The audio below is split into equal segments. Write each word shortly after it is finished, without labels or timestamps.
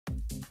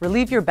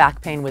Relieve your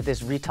back pain with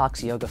this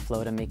Retox Yoga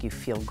Flow to make you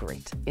feel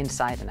great,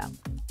 inside and out.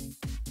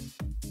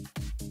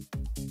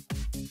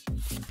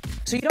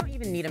 So you don't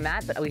even need a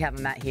mat, but we have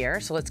a mat here,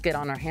 so let's get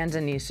on our hands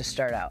and knees to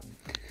start out.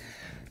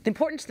 The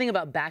important thing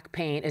about back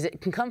pain is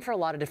it can come for a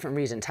lot of different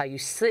reasons. How you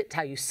sit,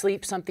 how you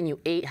sleep, something you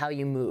ate, how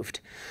you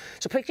moved.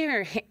 So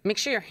make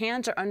sure your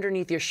hands are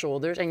underneath your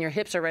shoulders and your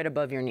hips are right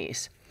above your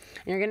knees.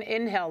 And you're going to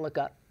inhale, look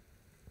up.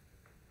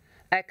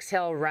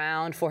 Exhale,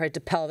 round, forehead to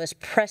pelvis.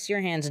 Press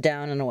your hands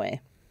down and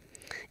away.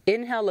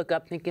 Inhale, look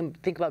up. Think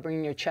about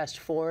bringing your chest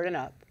forward and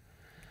up.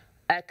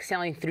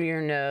 Exhaling through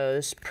your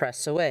nose,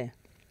 press away.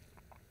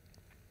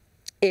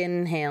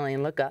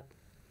 Inhaling, look up.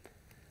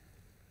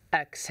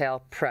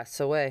 Exhale, press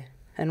away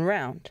and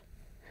round.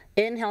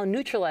 Inhale,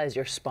 neutralize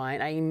your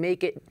spine, i.e.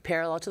 make it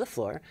parallel to the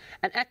floor.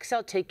 And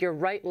exhale, take your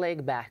right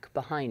leg back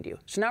behind you.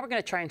 So now we're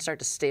going to try and start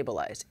to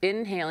stabilize.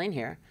 Inhaling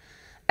here.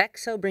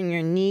 Exhale, bring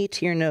your knee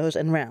to your nose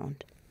and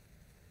round.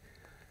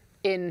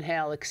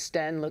 Inhale,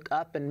 extend, look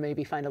up, and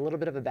maybe find a little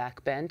bit of a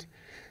back bend.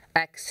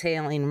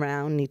 Exhaling,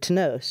 round, knee to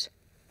nose.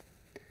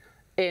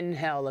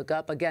 Inhale, look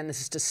up. Again, this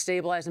is to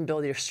stabilize and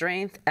build your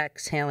strength.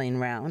 Exhaling,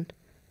 round.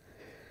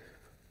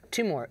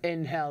 Two more.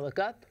 Inhale, look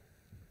up.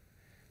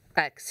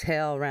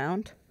 Exhale,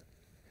 round.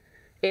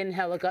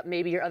 Inhale, look up.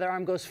 Maybe your other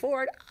arm goes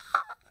forward.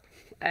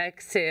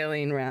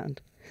 Exhaling,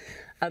 round.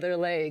 Other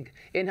leg.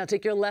 Inhale,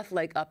 take your left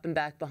leg up and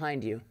back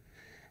behind you.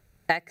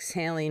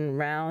 Exhaling,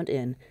 round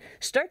in.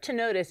 Start to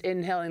notice,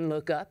 inhaling,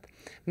 look up.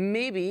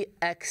 Maybe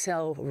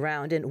exhale,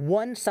 round in.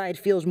 One side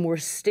feels more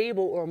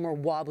stable or more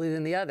wobbly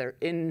than the other.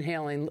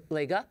 Inhaling,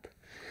 leg up.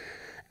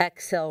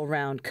 Exhale,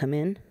 round, come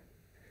in.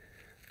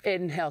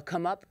 Inhale,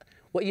 come up.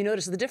 What you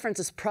notice the difference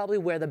is probably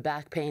where the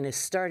back pain is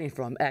starting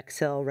from.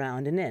 Exhale,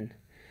 round and in.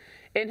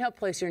 Inhale,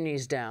 place your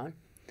knees down.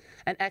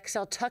 And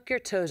exhale, tuck your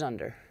toes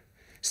under.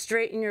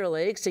 Straighten your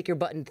legs, take your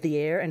butt into the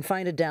air, and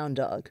find a down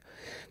dog.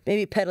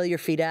 Maybe pedal your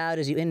feet out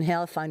as you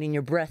inhale, finding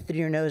your breath through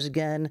your nose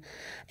again.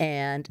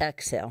 And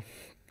exhale.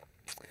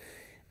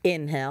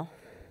 Inhale.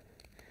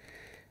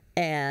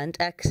 And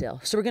exhale.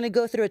 So we're going to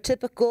go through a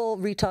typical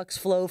Retox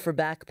flow for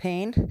back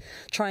pain.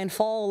 Try and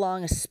follow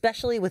along,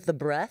 especially with the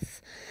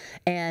breath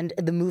and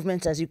the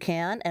movements as you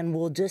can, and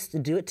we'll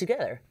just do it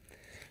together.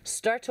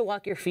 Start to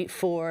walk your feet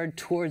forward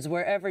towards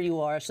wherever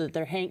you are so that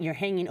you're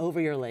hanging over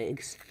your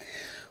legs.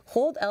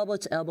 Hold elbow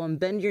to elbow and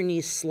bend your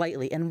knees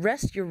slightly and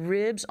rest your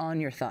ribs on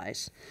your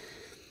thighs.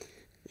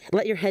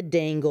 Let your head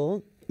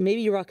dangle.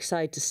 Maybe you rock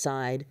side to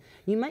side.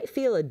 You might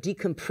feel a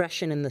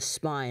decompression in the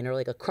spine or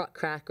like a crock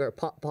crack or a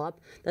pop pop.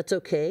 That's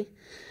okay.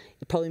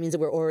 It probably means that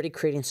we're already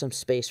creating some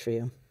space for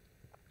you.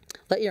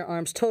 Let your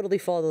arms totally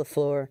fall to the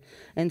floor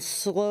and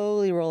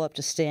slowly roll up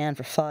to stand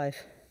for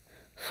 5,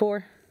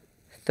 4,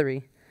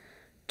 3,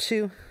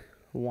 2,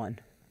 1.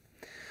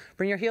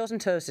 Bring your heels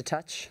and toes to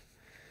touch.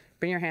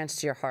 Bring your hands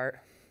to your heart.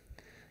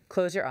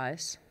 Close your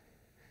eyes.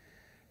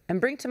 And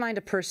bring to mind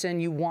a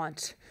person you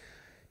want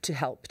to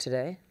help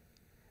today.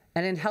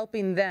 And in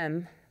helping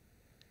them,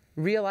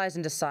 realize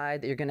and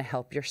decide that you're going to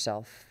help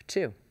yourself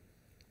too.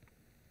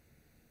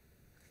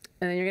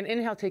 And then you're going to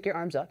inhale, take your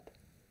arms up.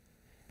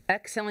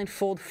 Exhaling,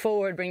 fold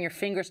forward, bring your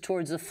fingers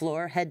towards the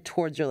floor, head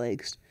towards your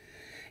legs.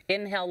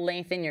 Inhale,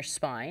 lengthen your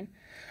spine.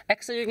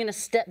 Exhale, you're going to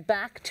step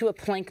back to a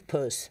plank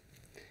pose.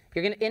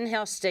 You're going to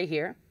inhale, stay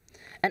here.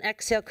 And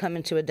exhale, come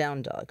into a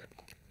down dog.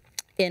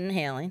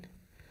 Inhaling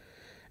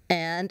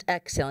and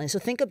exhaling. So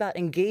think about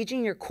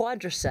engaging your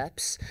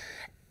quadriceps.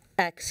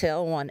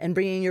 Exhale, 1, and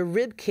bringing your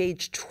rib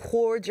cage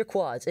towards your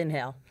quads.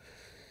 Inhale.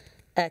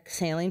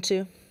 Exhaling,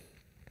 2.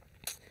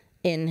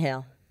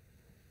 Inhale.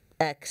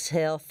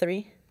 Exhale,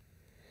 3.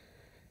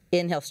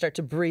 Inhale, start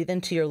to breathe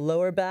into your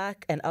lower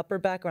back and upper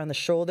back around the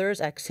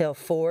shoulders. Exhale,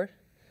 4.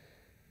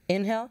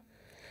 Inhale.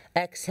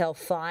 Exhale,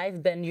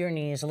 5. Bend your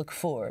knees, look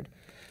forward.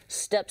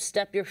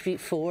 Step your feet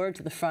forward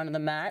to the front of the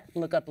mat.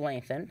 Look up,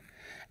 lengthen.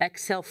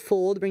 Exhale,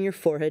 fold, bring your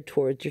forehead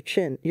towards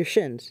your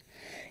shins.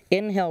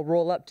 Inhale,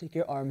 roll up, take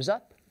your arms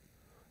up.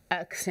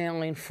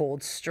 Exhaling,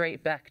 fold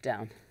straight back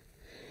down.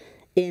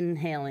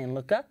 Inhaling,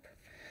 look up.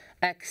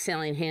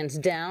 Exhaling, hands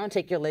down.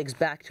 Take your legs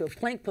back to a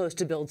plank pose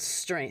to build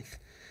strength.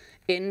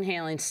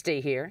 Inhaling,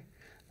 stay here.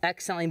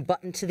 Exhaling,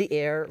 button to the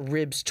air,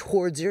 ribs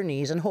towards your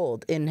knees, and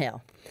hold.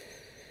 Inhale.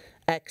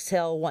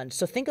 Exhale, 1.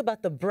 So think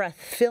about the breath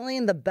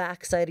filling the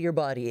back side of your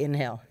body.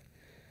 Inhale.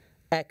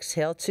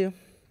 Exhale, 2.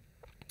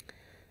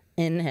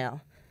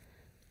 Inhale.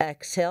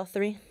 Exhale,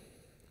 3.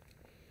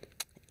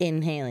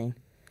 Inhaling.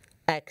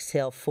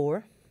 Exhale,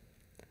 4.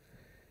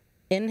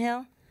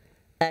 Inhale.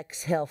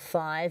 Exhale,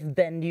 5.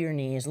 Bend your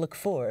knees. Look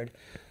forward.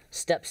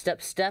 Step,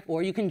 step, step.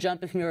 Or you can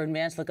jump if you're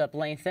advanced. Look up,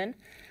 lengthen.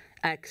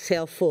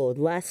 Exhale, fold.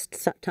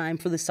 Last time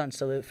for the sun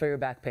salute for your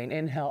back pain.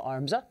 Inhale,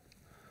 arms up.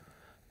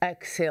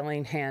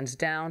 Exhaling, hands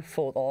down.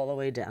 Fold all the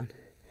way down.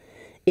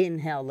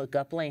 Inhale, look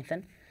up,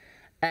 lengthen.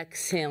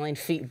 Exhaling,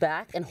 feet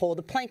back, and hold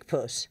a plank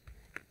pose.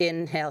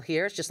 Inhale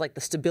here. It's just like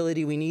the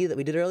stability we need that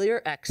we did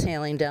earlier.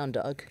 Exhaling, down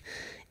dog.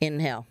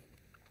 Inhale.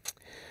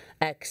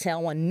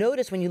 Exhale, 1.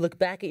 Notice when you look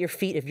back at your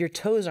feet if your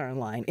toes are in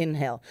line.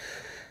 Inhale.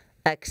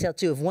 Exhale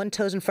 2. If one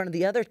toe's in front of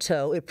the other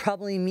toe, it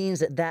probably means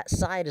that that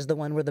side is the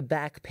one where the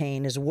back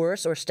pain is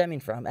worse or stemming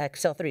from.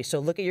 Exhale 3. So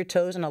look at your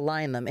toes and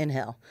align them.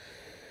 Inhale.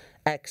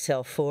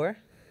 Exhale 4.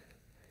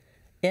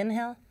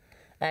 Inhale.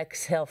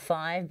 Exhale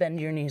 5. Bend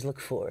your knees, look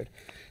forward.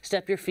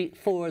 Step your feet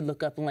forward,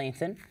 look up,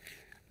 lengthen.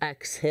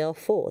 Exhale,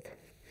 fold.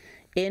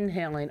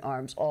 Inhaling,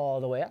 arms all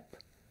the way up.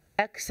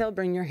 Exhale,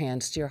 bring your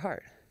hands to your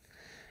heart.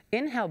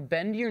 Inhale,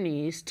 bend your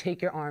knees,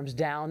 take your arms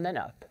down, then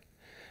up.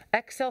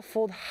 Exhale,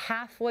 fold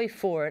halfway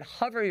forward,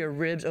 hover your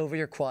ribs over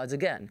your quads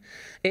again.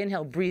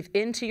 Inhale, breathe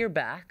into your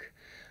back,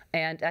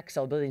 and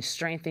exhale, building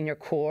strength in your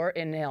core.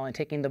 Inhale, and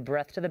taking the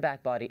breath to the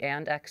back body,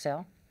 and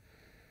exhale.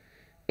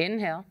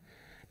 Inhale,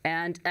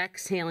 and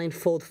exhaling,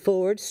 fold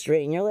forward,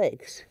 straighten your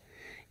legs.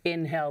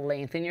 Inhale,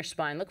 lengthen your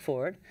spine, look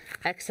forward.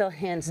 Exhale,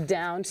 hands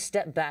down,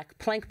 step back,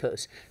 plank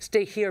pose.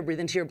 Stay here, breathe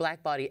into your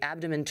black body,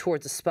 abdomen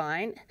towards the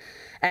spine.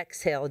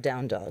 Exhale,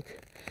 down dog.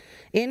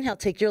 Inhale,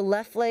 take your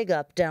left leg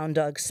up, down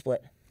dog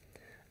split.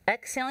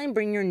 Exhaling,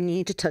 bring your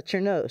knee to touch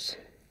your nose.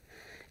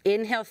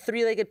 Inhale,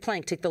 three-legged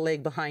plank, take the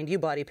leg behind you,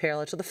 body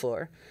parallel to the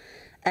floor.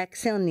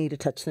 Exhale, knee to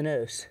touch the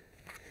nose.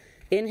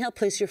 Inhale,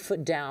 place your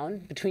foot down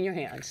between your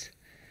hands.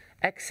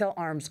 Exhale,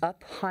 arms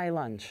up, high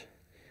lunge.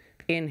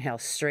 Inhale,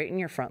 straighten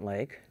your front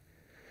leg.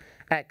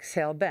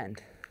 Exhale,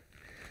 bend.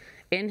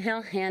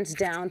 Inhale, hands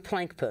down,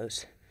 plank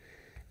pose.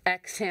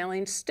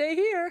 Exhaling, stay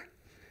here.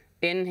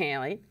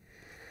 Inhaling.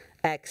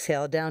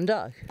 Exhale, down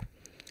dog.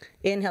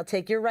 Inhale,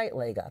 take your right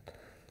leg up.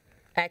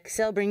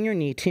 Exhale, bring your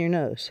knee to your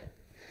nose.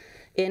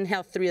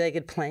 Inhale,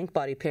 three-legged plank,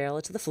 body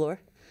parallel to the floor.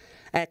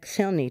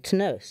 Exhale, knee to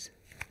nose.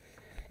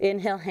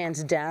 Inhale,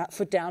 hands down,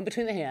 foot down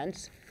between the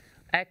hands.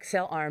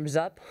 Exhale, arms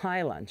up,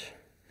 high lunge.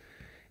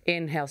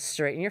 Inhale,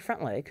 straighten your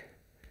front leg.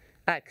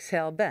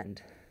 Exhale,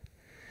 bend.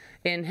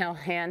 Inhale,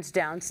 hands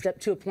down, step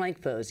to a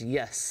plank pose.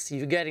 Yes,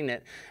 you're getting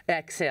it.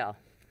 Exhale.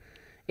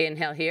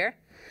 Inhale here.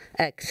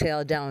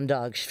 Exhale, down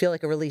dog. Feel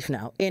like a relief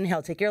now.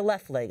 Inhale, take your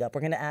left leg up.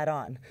 We're going to add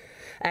on.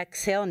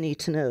 Exhale, knee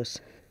to nose.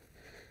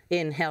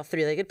 Inhale,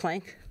 three-legged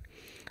plank.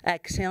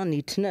 Exhale,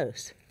 knee to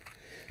nose.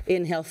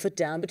 Inhale, foot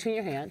down between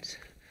your hands.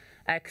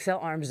 Exhale,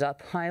 arms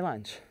up, high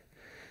lunge.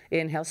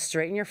 Inhale,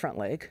 straighten your front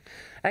leg.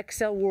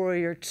 Exhale,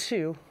 warrior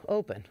 2,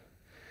 open.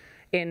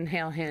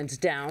 Inhale, hands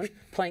down,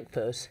 plank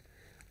pose.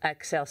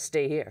 Exhale,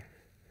 stay here.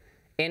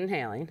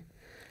 Inhaling.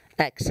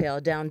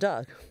 Exhale, down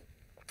dog.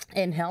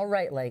 Inhale,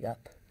 right leg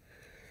up.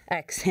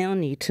 Exhale,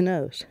 knee to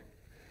nose.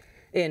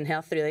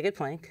 Inhale, three-legged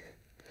plank.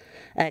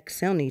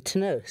 Exhale, knee to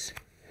nose.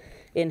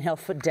 Inhale,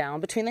 foot down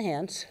between the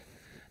hands.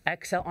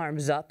 Exhale,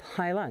 arms up,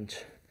 high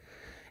lunge.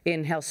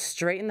 Inhale,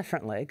 straighten the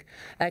front leg.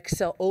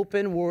 Exhale,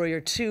 open,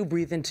 warrior 2,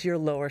 breathe into your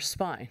lower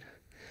spine.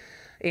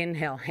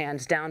 Inhale,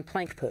 hands down,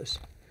 plank pose.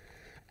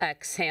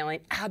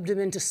 Exhaling,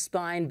 abdomen to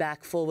spine,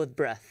 back full with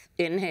breath.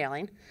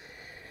 Inhaling.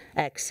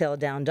 Exhale,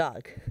 down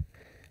dog.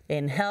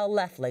 Inhale,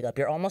 left leg up.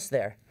 You're almost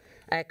there.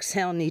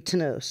 Exhale, knee to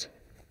nose.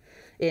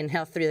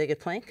 Inhale, three-legged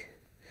plank.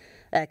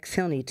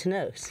 Exhale, knee to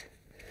nose.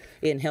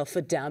 Inhale,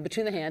 foot down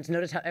between the hands.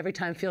 Notice how every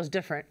time feels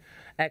different.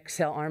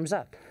 Exhale, arms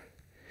up.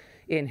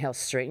 Inhale,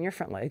 straighten your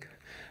front leg.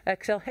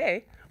 Exhale,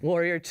 hey,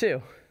 warrior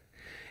 2.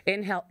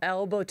 Inhale,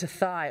 elbow to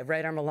thigh,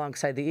 right arm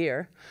alongside the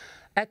ear.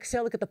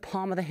 Exhale, look at the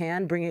palm of the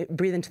hand.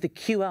 Breathe into the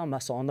QL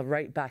muscle on the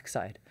right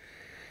backside.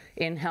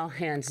 Inhale,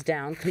 hands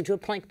down, come to a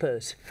plank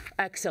pose.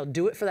 Exhale,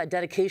 do it for that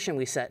dedication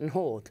we set and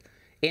hold.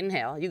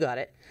 Inhale, you got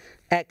it.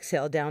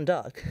 Exhale, down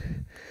dog.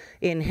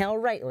 Inhale,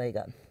 right leg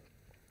up.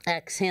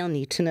 Exhale,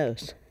 knee to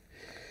nose.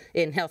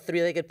 Inhale,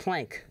 three-legged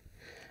plank.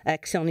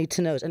 Exhale, knee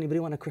to nose. Anybody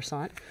want a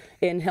croissant?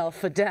 Inhale,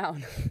 foot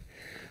down.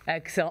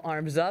 Exhale,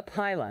 arms up,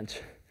 high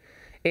lunge.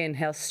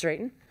 Inhale,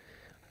 straighten.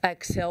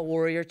 Exhale,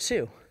 warrior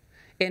 2.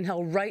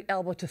 Inhale, right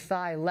elbow to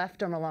thigh,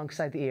 left arm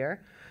alongside the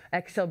ear.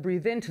 Exhale,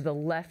 breathe into the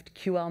left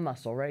QL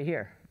muscle right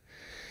here.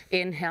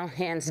 Inhale,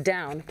 hands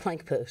down,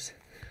 plank pose.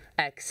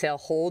 Exhale,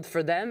 hold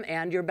for them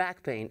and your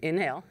back pain.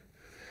 Inhale.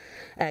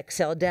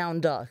 Exhale, down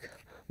dog.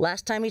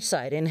 Last time each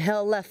side.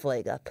 Inhale, left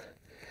leg up.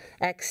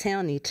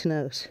 Exhale, knee to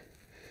nose.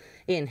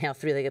 Inhale,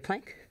 three-legged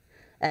plank.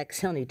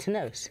 Exhale, knee to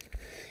nose.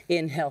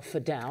 Inhale,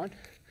 foot down.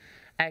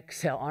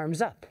 Exhale,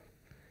 arms up.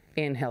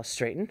 Inhale,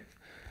 straighten.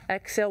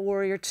 Exhale,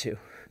 warrior 2.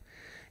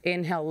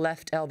 Inhale,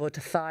 left elbow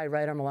to thigh,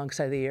 right arm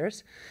alongside the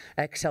ears.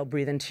 Exhale,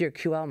 breathe into your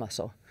QL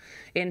muscle.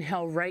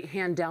 Inhale, right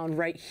hand down,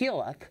 right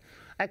heel up.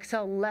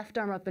 Exhale, left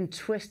arm up and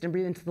twist and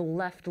breathe into the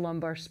left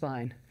lumbar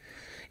spine.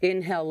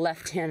 Inhale,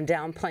 left hand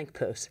down, plank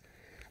pose.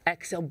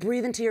 Exhale,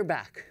 breathe into your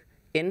back.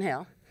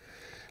 Inhale.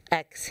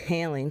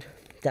 Exhaling,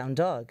 down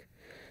dog.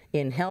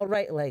 Inhale,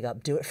 right leg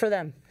up. Do it for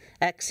them.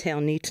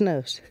 Exhale, knee to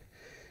nose.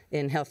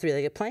 Inhale,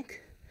 three-legged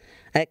plank.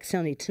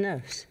 Exhale, knee to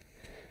nose.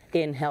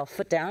 Inhale,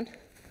 foot down.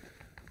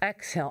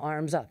 Exhale,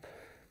 arms up.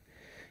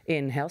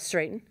 Inhale,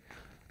 straighten.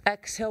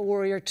 Exhale,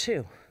 warrior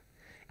 2.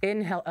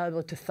 Inhale,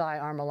 elbow to thigh,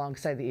 arm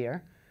alongside the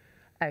ear.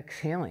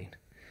 Exhaling.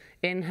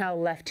 Inhale,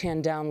 left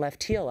hand down,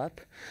 left heel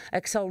up.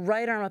 Exhale,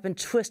 right arm up and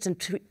twist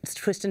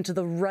into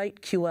the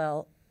right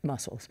QL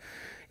muscles.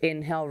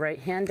 Inhale, right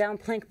hand down,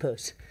 plank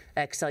pose.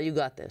 Exhale, you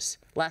got this.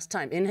 Last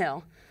time,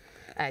 inhale.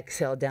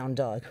 Exhale, down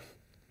dog.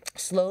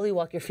 Slowly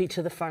walk your feet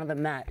to the front of the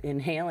mat,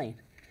 inhaling.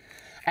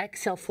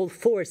 Exhale, fold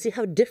forward. See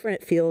how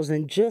different it feels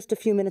than just a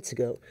few minutes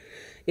ago.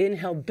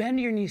 Inhale, bend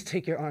your knees,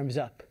 take your arms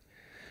up.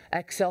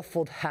 Exhale,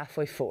 fold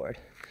halfway forward.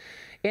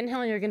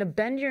 Inhaling, you're gonna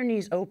bend your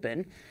knees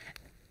open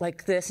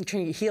like this and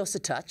turn your heels to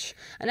touch.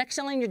 And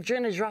exhaling, you're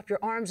gonna drop your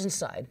arms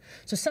inside.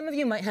 So some of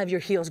you might have your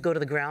heels go to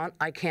the ground.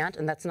 I can't,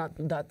 and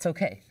that's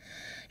okay.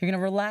 You're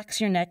gonna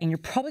relax your neck, and you're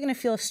probably gonna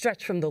feel a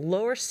stretch from the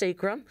lower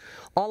sacrum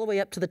all the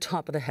way up to the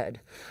top of the head.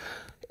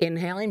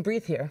 Inhaling,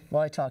 breathe here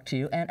while I talk to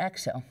you, and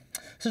exhale.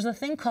 So there's a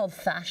thing called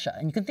fascia,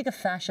 and you can think of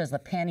fascia as the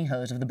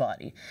pantyhose of the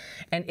body.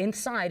 And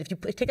inside, if you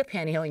take a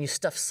pantyhose and you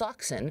stuff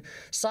socks in,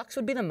 socks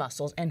would be the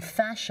muscles, and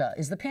fascia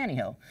is the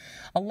pantyhose.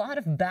 A lot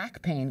of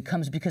back pain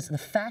comes because the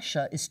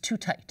fascia is too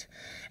tight.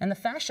 And the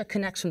fascia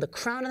connects from the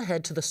crown of the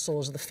head to the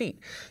soles of the feet.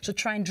 So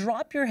try and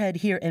drop your head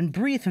here and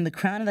breathe from the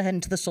crown of the head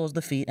into the soles of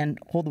the feet, and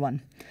hold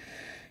one.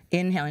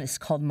 Inhaling, it's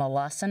called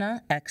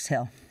Malasana.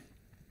 Exhale.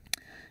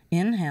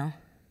 Inhale.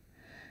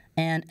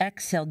 And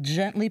exhale,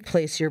 gently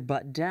place your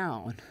butt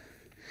down.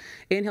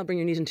 Inhale, bring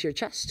your knees into your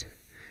chest.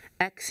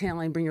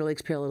 Exhaling, bring your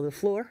legs parallel to the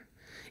floor.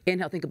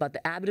 Inhale, think about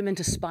the abdomen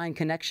to spine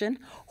connection.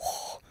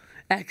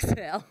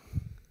 Exhale.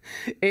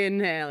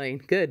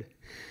 Inhaling, good.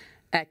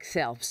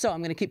 Exhale. So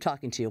I'm gonna keep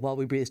talking to you while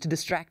we breathe to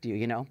distract you,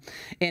 you know.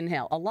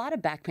 Inhale. A lot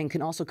of back pain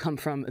can also come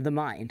from the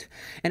mind.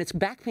 And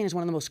back pain is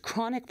one of the most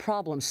chronic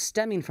problems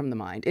stemming from the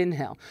mind.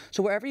 Inhale.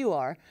 So wherever you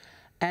are,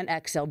 and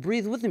exhale,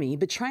 breathe with me,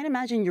 but try and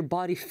imagine your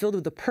body filled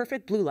with the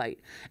perfect blue light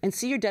and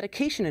see your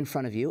dedication in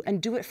front of you and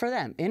do it for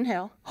them.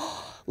 Inhale,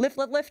 lift,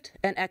 lift, lift,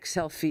 and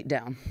exhale, feet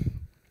down.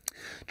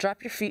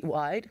 Drop your feet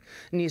wide,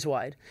 knees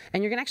wide,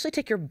 and you're gonna actually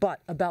take your butt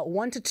about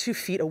 1 to 2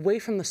 feet away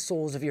from the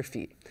soles of your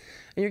feet.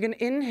 And you're gonna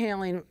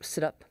inhaling,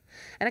 sit up,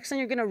 and exhaling,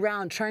 you're gonna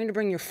round, trying to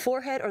bring your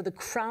forehead or the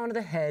crown of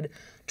the head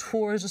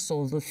towards the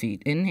soles of the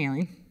feet.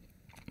 Inhaling.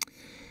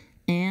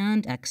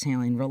 And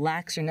exhaling,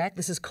 relax your neck.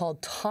 This is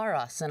called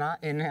Tadasana.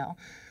 Inhale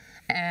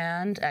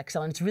and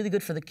exhale. And it's really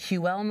good for the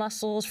QL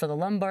muscles, for the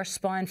lumbar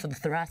spine, for the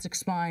thoracic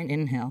spine.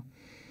 Inhale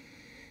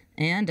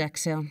and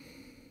exhale.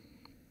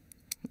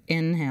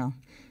 Inhale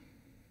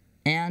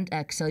and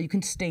exhale. You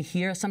can stay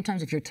here.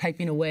 Sometimes if you're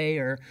typing away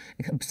or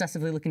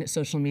obsessively looking at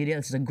social media,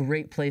 this is a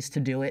great place to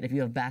do it if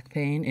you have back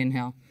pain.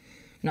 Inhale.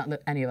 Not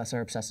that any of us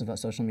are obsessive about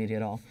social media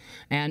at all.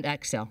 And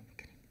exhale.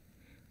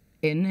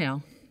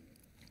 Inhale.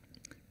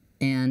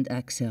 And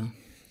exhale.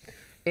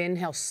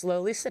 Inhale,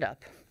 slowly sit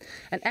up.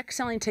 And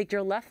exhaling, take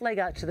your left leg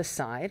out to the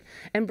side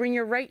and bring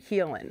your right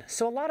heel in.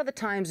 So a lot of the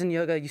times in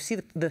yoga, you see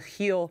the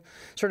heel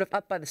sort of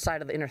up by the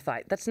side of the inner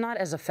thigh. That's not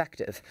as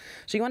effective.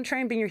 So you want to try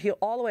and bring your heel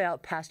all the way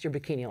out past your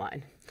bikini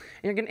line.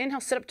 And you're going to inhale,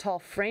 sit up tall,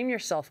 frame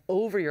yourself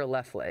over your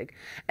left leg.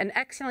 And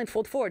exhaling,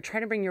 fold forward, try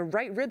to bring your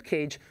right rib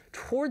cage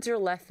towards your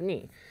left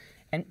knee.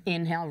 And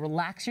inhale,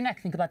 relax your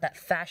neck. Think about that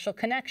fascial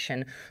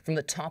connection from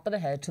the top of the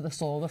head to the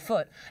sole of the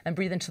foot. And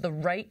breathe into the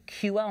right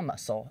QL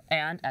muscle.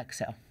 And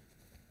exhale.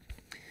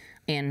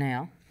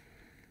 Inhale.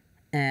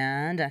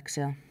 And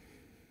exhale.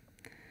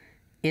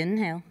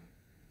 Inhale.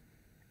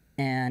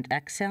 And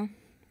exhale.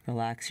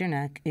 Relax your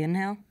neck.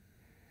 Inhale.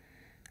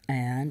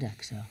 And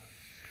exhale.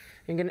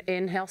 You're going to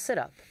inhale, sit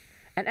up.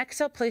 And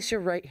exhale, place your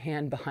right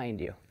hand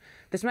behind you.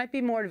 This might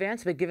be more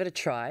advanced, but give it a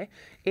try.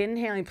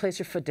 Inhaling, place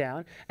your foot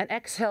down. And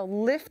exhale,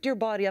 lift your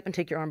body up and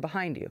take your arm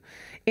behind you.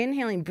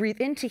 Inhaling, breathe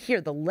into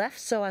here, the left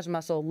psoas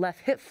muscle,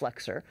 left hip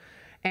flexor.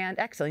 And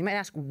exhale. You might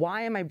ask,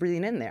 why am I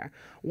breathing in there?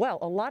 Well,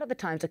 a lot of the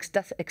times,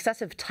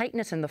 excessive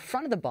tightness in the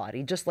front of the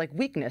body, just like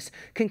weakness,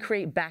 can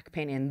create back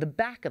pain in the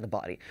back of the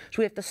body. So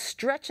we have to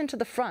stretch into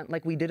the front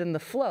like we did in the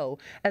flow,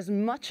 as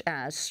much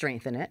as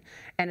strengthen it,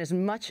 and as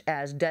much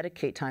as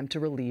dedicate time to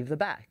relieve the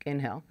back.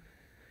 Inhale.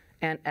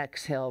 And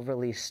exhale,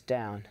 release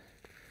down.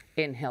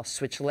 Inhale,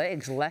 switch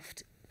legs,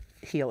 left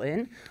heel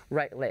in,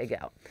 right leg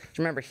out.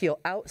 So remember, heel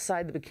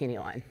outside the bikini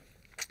line.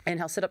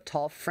 Inhale, sit up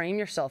tall, frame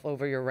yourself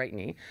over your right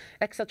knee.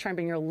 Exhale, try and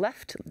bring your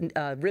left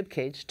rib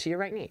cage to your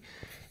right knee.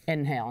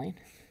 Inhaling.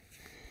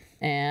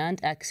 And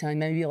exhaling,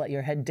 maybe you let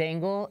your head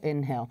dangle.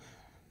 Inhale.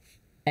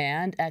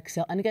 And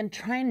exhale. And again,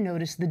 try and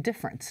notice the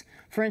difference.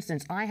 For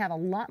instance, I have a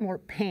lot more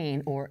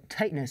pain or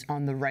tightness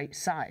on the right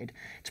side.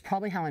 It's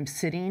probably how I'm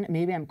sitting.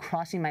 Maybe I'm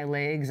crossing my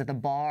legs at the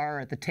bar, or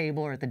at the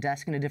table, or at the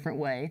desk in a different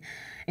way.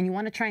 And you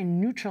want to try and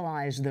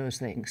neutralize those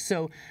things.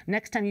 So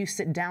next time you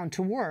sit down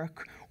to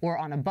work, or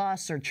on a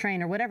bus or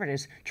train or whatever it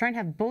is, try and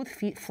have both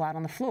feet flat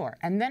on the floor.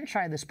 And then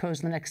try this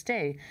pose the next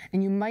day,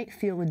 and you might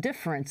feel a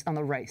difference on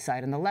the right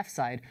side and the left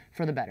side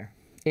for the better.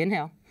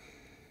 Inhale.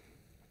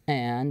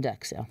 And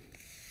exhale.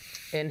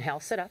 Inhale,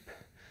 sit up.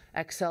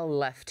 Exhale,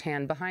 left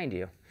hand behind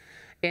you.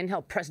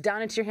 Inhale, press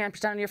down into your hand, press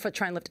down into your foot,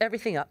 try and lift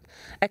everything up.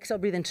 Exhale,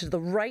 breathe into the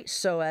right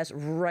psoas,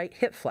 right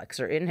hip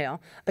flexor.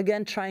 Inhale.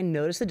 Again, try and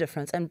notice the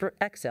difference. And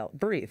exhale,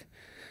 breathe.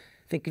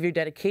 Think of your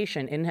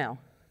dedication. Inhale.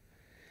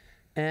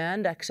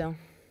 And exhale.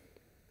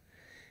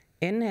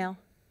 Inhale.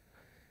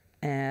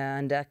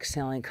 And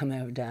exhaling,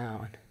 come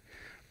down.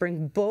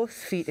 Bring both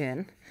feet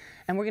in.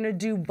 And we're going to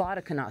do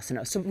Baddha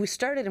Konasana. So we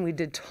started and we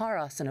did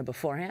Tadasana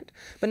beforehand,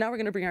 but now we're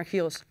going to bring our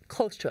heels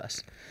close to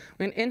us.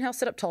 We're going to inhale,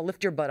 sit up tall,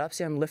 lift your butt up.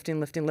 See, I'm lifting,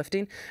 lifting,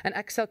 lifting. And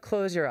exhale,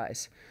 close your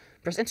eyes.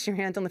 Press into your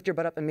hands and lift your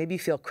butt up, and maybe you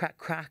feel crack,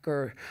 crack,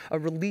 or a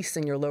release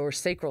in your lower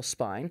sacral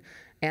spine.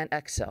 And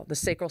exhale, the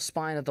sacral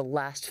spine of the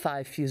last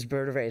 5 fused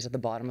vertebrae at the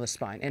bottom of the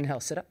spine. Inhale,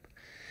 sit up.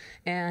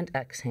 And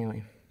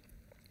exhaling.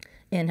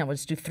 Inhale, we'll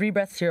just do 3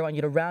 breaths here. I want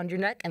you to round your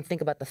neck and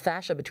think about the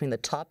fascia between the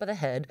top of the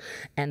head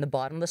and the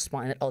bottom of the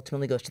spine that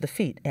ultimately goes to the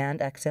feet. And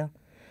exhale.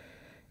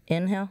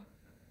 Inhale.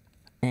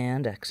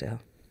 And exhale.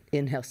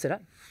 Inhale, sit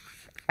up.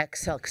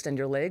 Exhale, extend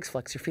your legs,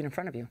 flex your feet in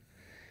front of you.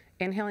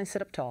 Inhaling, sit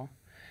up tall.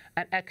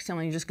 And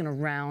exhaling, you're just going to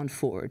round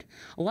forward.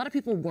 A lot of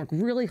people work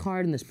really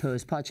hard in this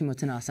pose,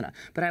 Paschimottanasana,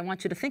 but I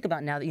want you to think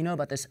about, now that you know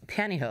about this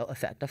pantyhose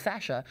effect of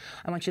fascia,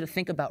 I want you to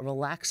think about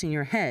relaxing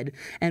your head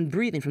and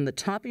breathing from the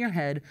top of your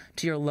head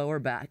to your lower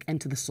back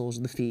and to the soles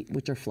of the feet,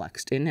 which are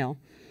flexed. Inhale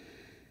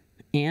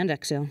and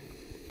exhale.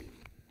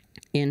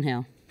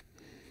 Inhale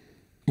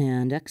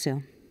and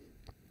exhale.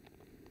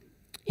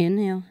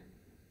 Inhale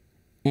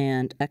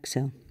and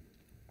exhale.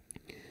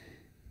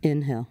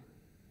 Inhale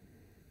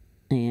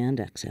and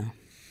exhale.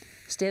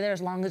 Stay there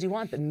as long as you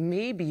want, but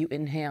maybe you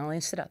inhale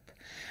and sit up.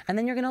 And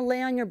then you're going to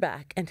lay on your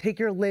back and take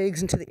your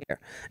legs into the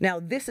air. Now,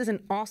 this is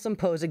an awesome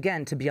pose,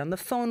 again, to be on the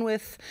phone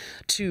with,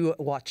 to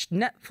watch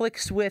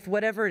Netflix with,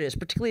 whatever it is,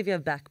 particularly if you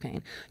have back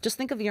pain. Just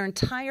think of your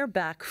entire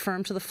back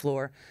firm to the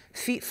floor,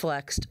 feet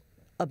flexed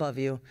above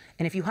you.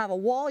 And if you have a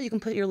wall, you can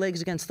put your legs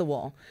against the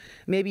wall.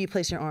 Maybe you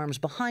place your arms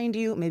behind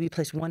you. Maybe you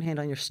place one hand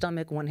on your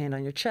stomach, one hand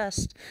on your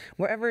chest.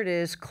 Wherever it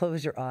is,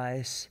 close your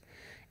eyes.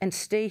 And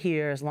stay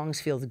here as long as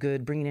it feels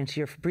good, breathing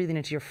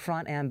into your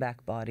front and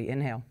back body.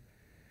 Inhale.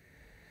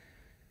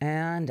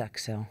 And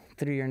exhale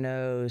through your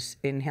nose.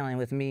 Inhaling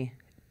with me.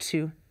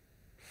 2,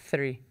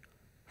 3,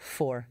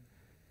 4,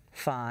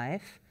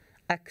 5.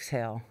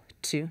 Exhale.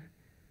 2,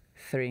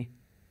 3,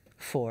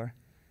 4,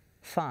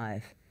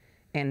 5.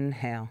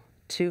 Inhale.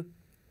 2,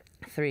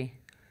 3,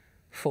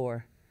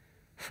 4,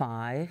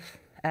 5.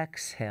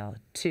 Exhale.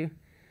 2,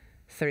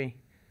 3,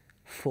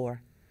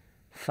 4,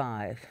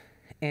 5.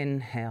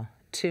 Inhale.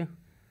 2,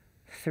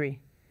 3,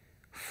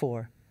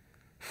 4,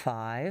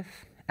 5.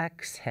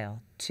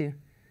 Exhale. 2,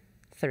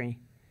 3,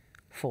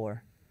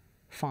 4,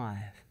 5.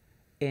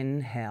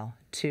 Inhale.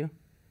 2,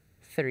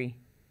 3,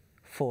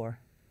 4,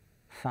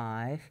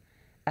 5.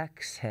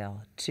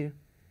 Exhale. 2,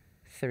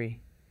 3,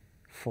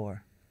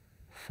 4,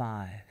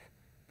 5.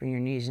 Bring your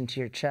knees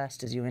into your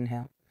chest as you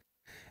inhale.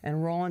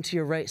 And roll onto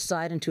your right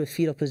side into a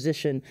fetal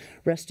position,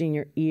 resting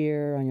your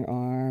ear on your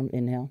arm.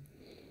 Inhale.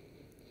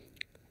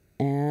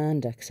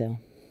 And exhale.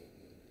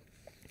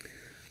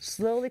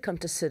 Slowly come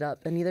to sit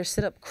up, and either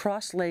sit up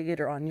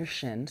cross-legged or on your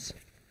shins.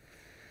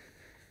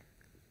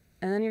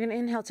 And then you're going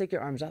to inhale, take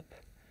your arms up.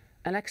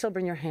 And exhale,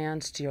 bring your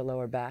hands to your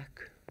lower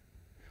back,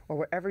 or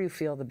wherever you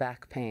feel the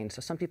back pain. So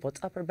some people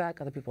it's upper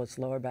back, other people it's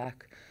lower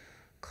back.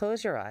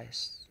 Close your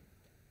eyes.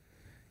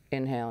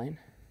 Inhaling.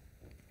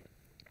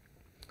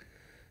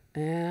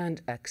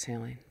 And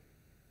exhaling.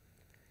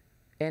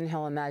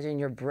 Inhale, imagine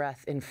your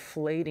breath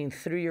inflating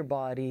through your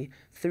body,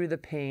 through the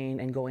pain,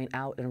 and going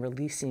out and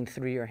releasing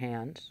through your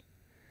hands.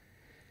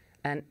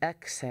 And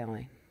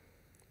exhaling.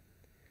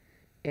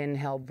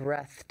 Inhale,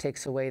 breath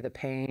takes away the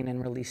pain and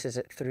releases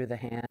it through the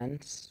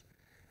hands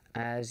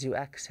as you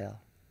exhale.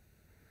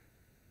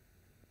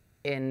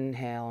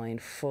 Inhaling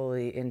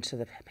fully into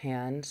the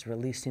hands,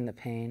 releasing the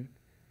pain.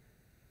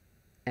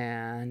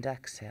 And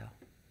exhale.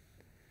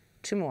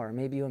 2 more.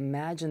 Maybe you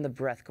imagine the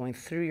breath going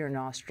through your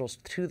nostrils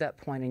to that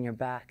point in your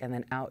back and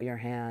then out your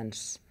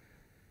hands.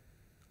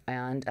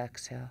 And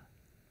exhale.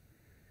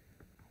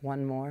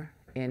 1 more.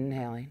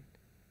 Inhaling.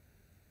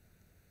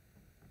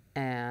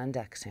 And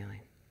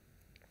exhaling.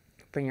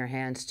 Bring your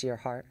hands to your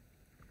heart.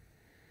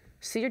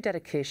 See your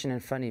dedication in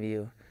front of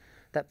you,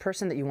 that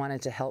person that you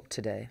wanted to help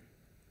today,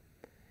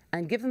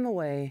 and give them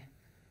away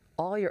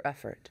all your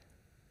effort.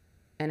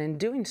 And in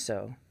doing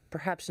so,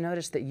 perhaps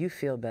notice that you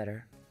feel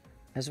better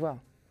as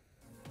well.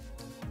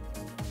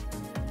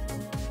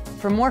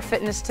 For more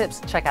fitness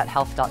tips, check out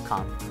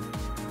health.com.